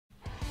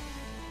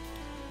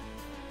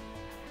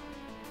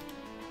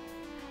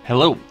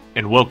Hello,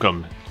 and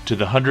welcome to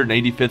the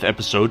 185th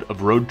episode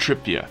of Road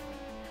TRIpVIA.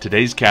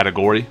 Today's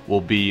category will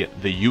be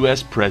the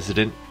US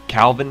President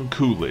Calvin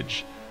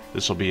Coolidge.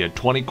 This will be a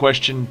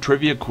 20-question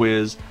trivia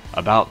quiz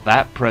about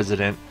that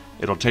president.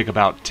 It'll take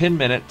about 10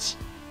 minutes,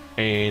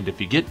 and if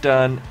you get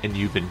done and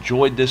you've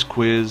enjoyed this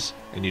quiz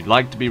and you'd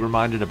like to be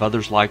reminded of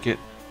others like it,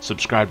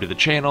 subscribe to the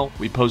channel.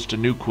 We post a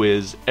new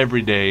quiz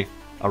every day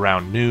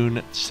around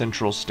noon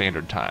Central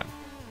Standard Time.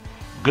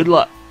 Good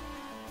luck!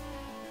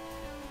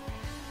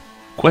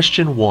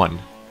 Question 1.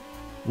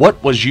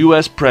 What was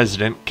U.S.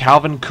 President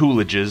Calvin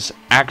Coolidge's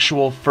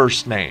actual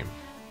first name?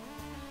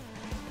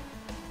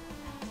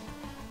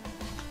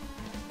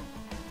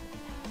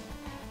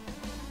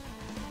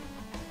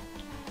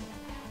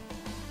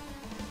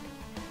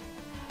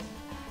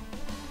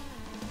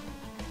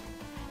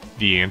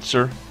 The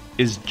answer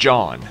is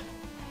John.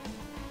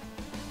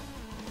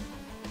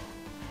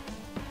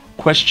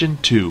 Question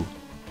 2.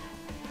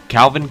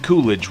 Calvin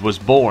Coolidge was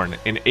born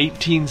in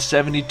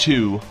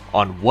 1872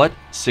 on what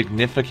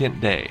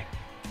significant day?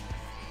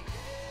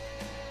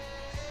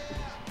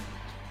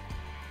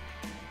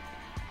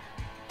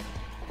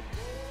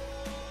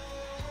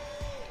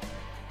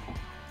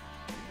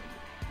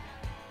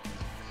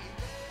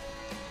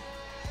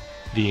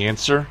 The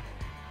answer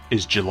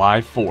is July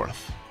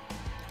 4th.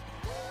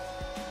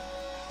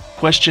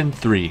 Question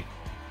 3.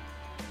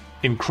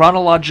 In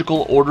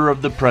chronological order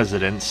of the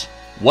presidents,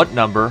 what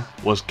number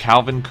was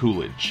Calvin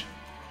Coolidge?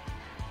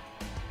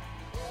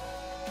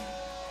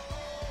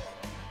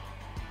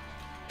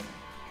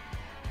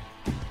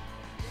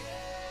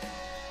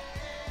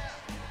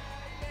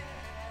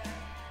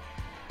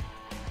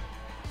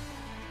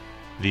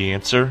 The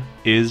answer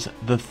is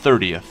the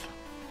 30th.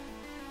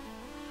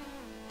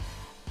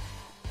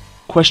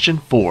 Question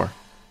 4.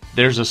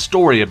 There's a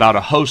story about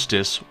a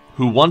hostess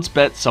who once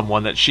bet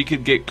someone that she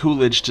could get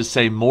Coolidge to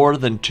say more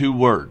than 2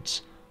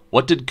 words.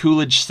 What did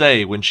Coolidge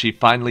say when she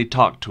finally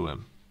talked to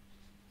him?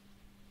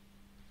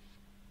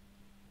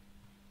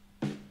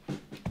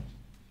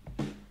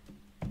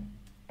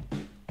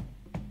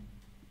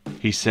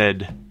 He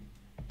said,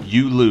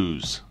 "You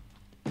lose."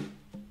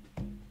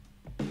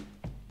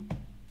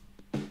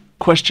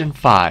 Question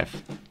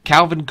 5.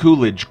 Calvin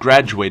Coolidge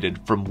graduated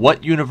from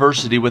what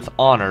university with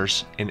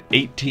honors in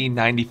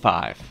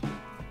 1895?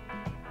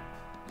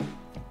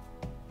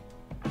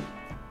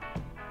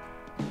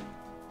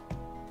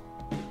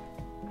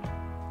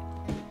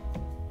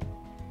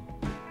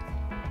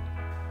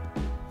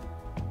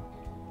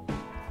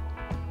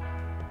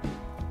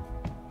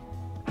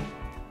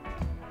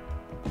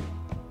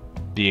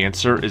 The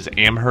answer is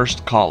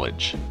Amherst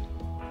College.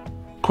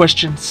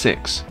 Question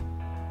 6.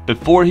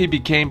 Before he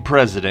became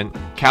president,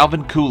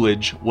 Calvin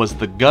Coolidge was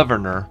the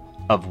governor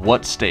of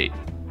what state?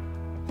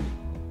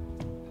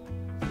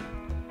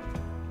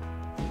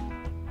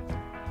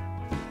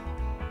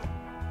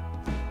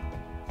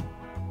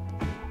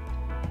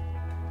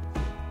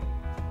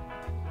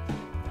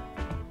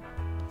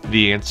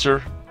 The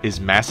answer is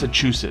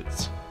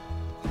Massachusetts.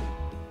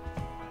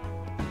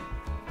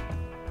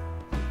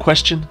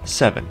 Question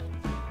 7.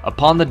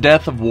 Upon the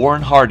death of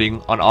Warren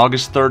Harding on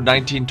August 3,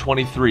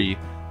 1923,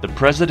 the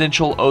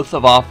presidential oath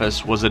of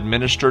office was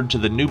administered to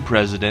the new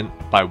president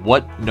by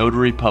what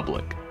notary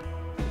public?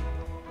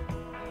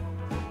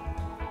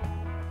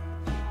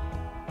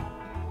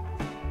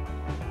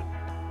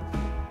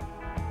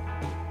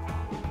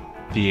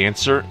 The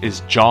answer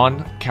is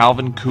John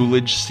Calvin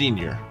Coolidge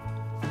Sr.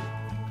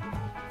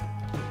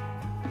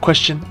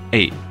 Question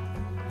 8.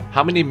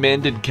 How many men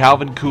did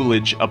Calvin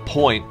Coolidge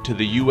appoint to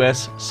the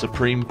U.S.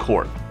 Supreme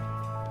Court?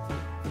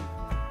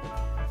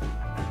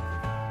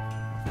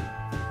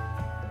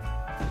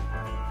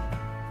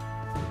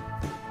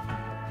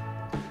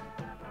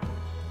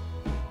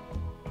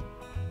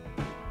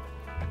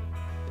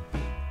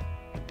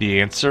 The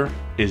answer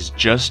is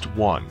just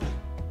 1.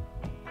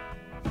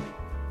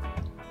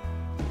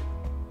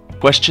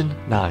 Question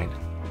 9.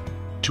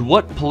 To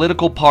what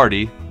political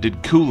party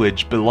did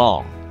Coolidge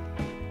belong?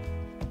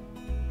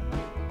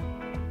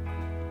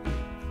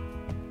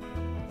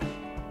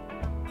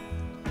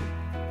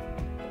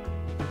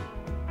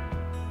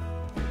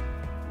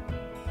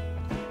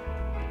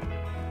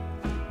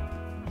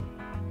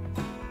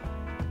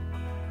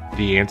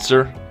 The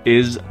answer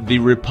is the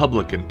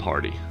Republican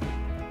Party.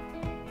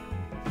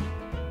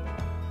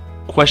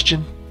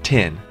 Question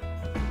 10.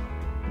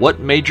 What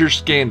major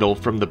scandal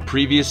from the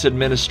previous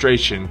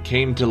administration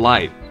came to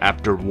light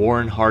after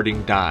Warren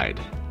Harding died?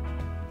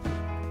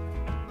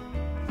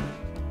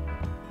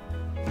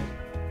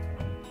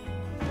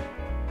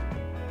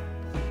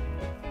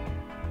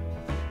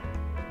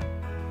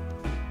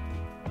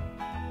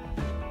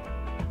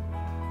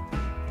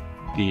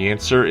 The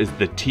answer is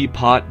the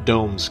Teapot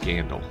Dome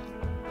scandal.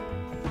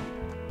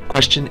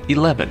 Question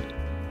 11.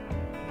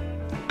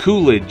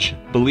 Coolidge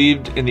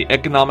believed in the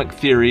economic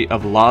theory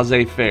of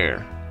laissez-faire.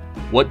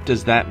 What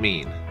does that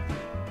mean?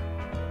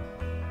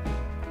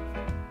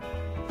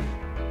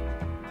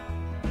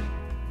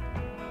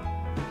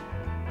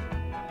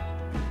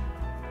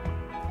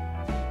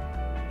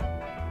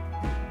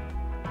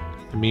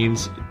 It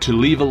means to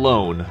leave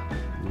alone,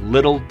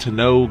 little to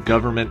no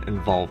government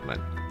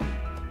involvement.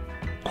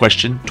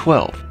 Question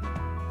 12.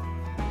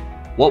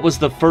 What was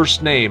the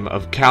first name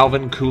of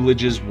Calvin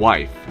Coolidge's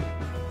wife?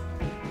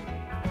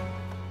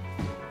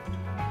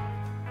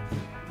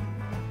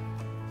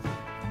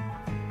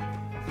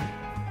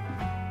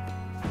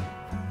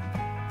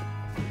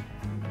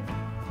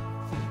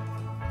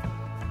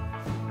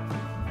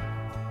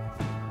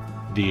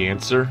 The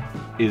answer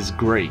is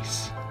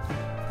Grace.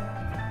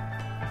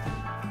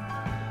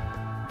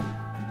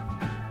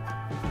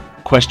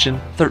 Question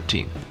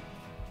 13.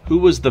 Who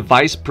was the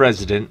Vice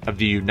President of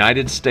the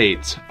United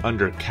States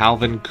under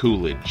Calvin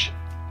Coolidge?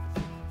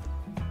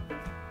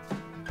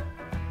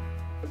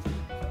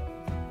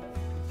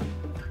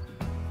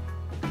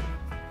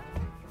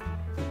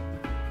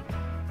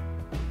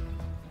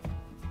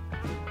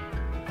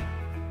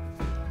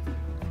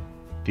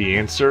 The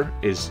answer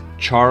is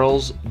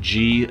Charles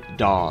G.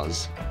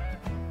 Dawes.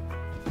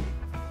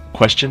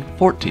 Question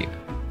 14.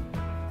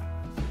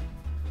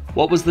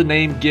 What was the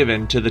name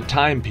given to the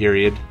time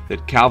period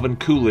that Calvin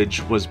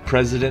Coolidge was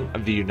President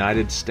of the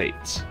United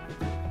States?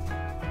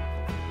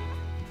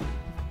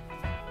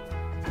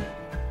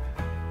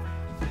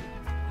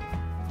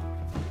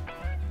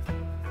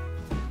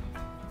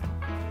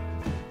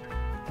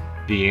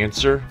 The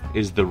answer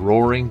is the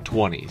Roaring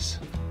Twenties.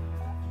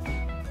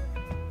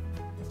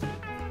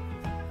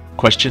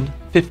 Question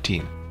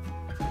 15.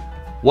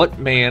 What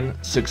man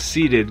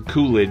succeeded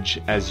Coolidge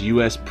as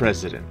US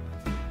President?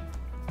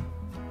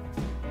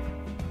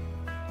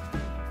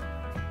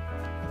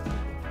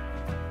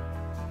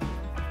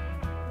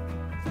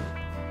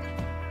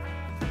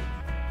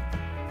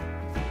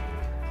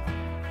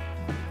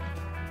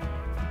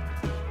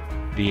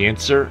 The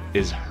answer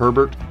is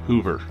Herbert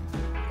Hoover.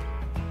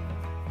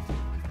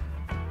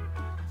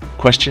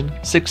 Question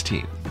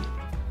 16.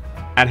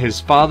 At his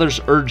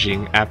father's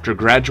urging after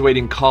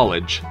graduating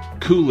college,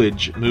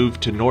 Coolidge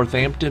moved to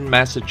Northampton,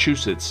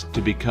 Massachusetts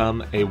to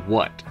become a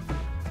what?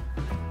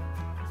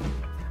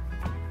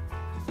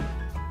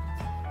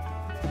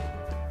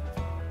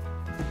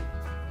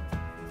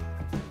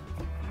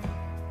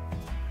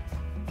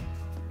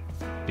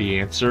 The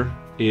answer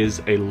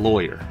is a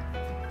lawyer.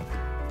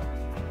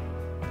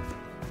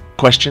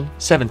 Question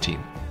 17.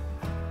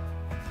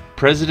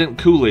 President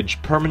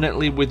Coolidge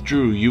permanently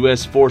withdrew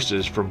U.S.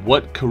 forces from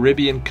what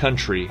Caribbean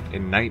country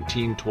in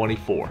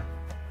 1924?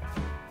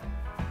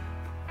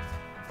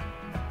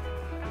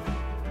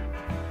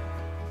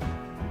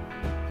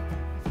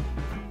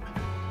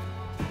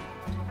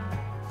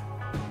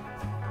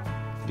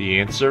 The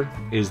answer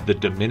is the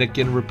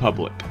Dominican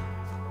Republic.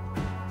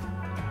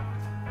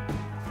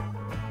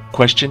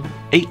 Question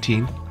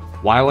 18.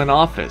 While in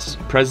office,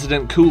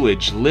 President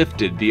Coolidge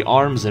lifted the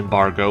arms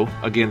embargo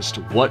against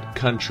what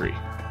country?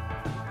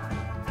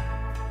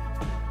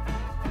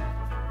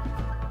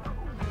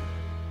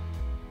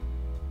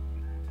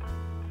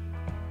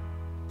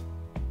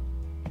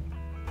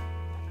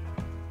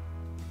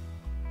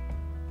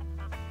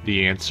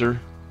 The answer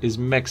is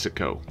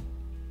Mexico.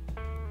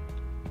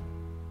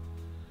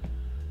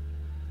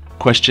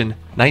 Question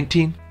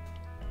 19.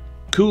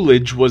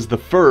 Coolidge was the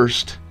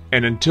first,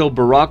 and until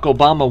Barack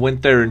Obama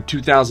went there in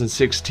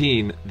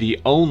 2016,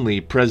 the only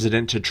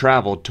president to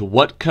travel to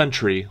what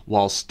country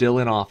while still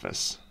in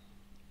office?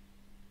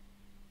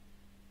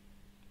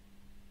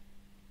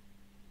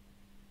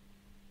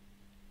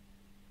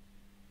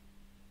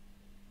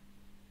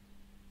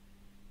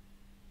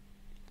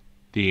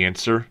 The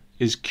answer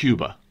is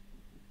Cuba.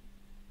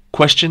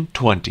 Question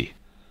 20.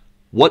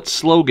 What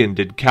slogan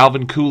did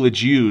Calvin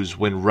Coolidge use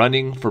when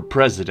running for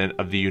President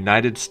of the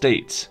United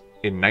States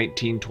in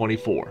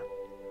 1924?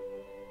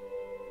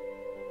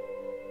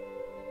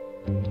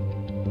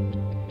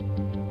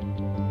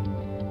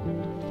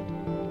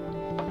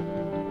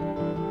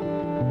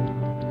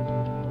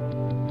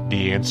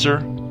 The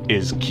answer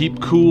is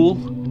Keep Cool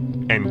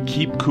and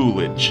Keep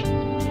Coolidge.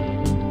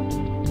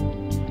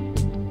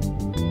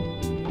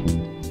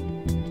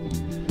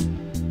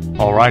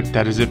 Alright,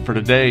 that is it for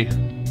today.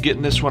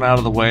 Getting this one out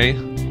of the way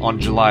on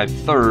July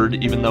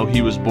 3rd, even though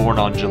he was born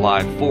on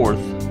July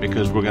 4th,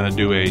 because we're going to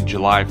do a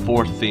July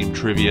 4th themed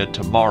trivia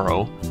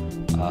tomorrow.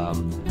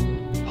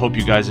 Hope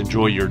you guys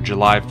enjoy your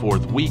July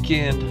 4th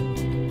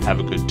weekend. Have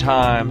a good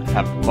time.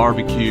 Have a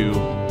barbecue.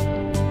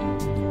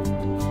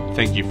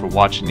 Thank you for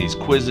watching these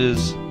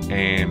quizzes,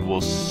 and we'll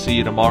see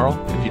you tomorrow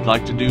if you'd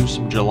like to do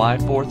some July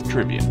 4th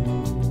trivia.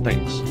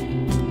 Thanks.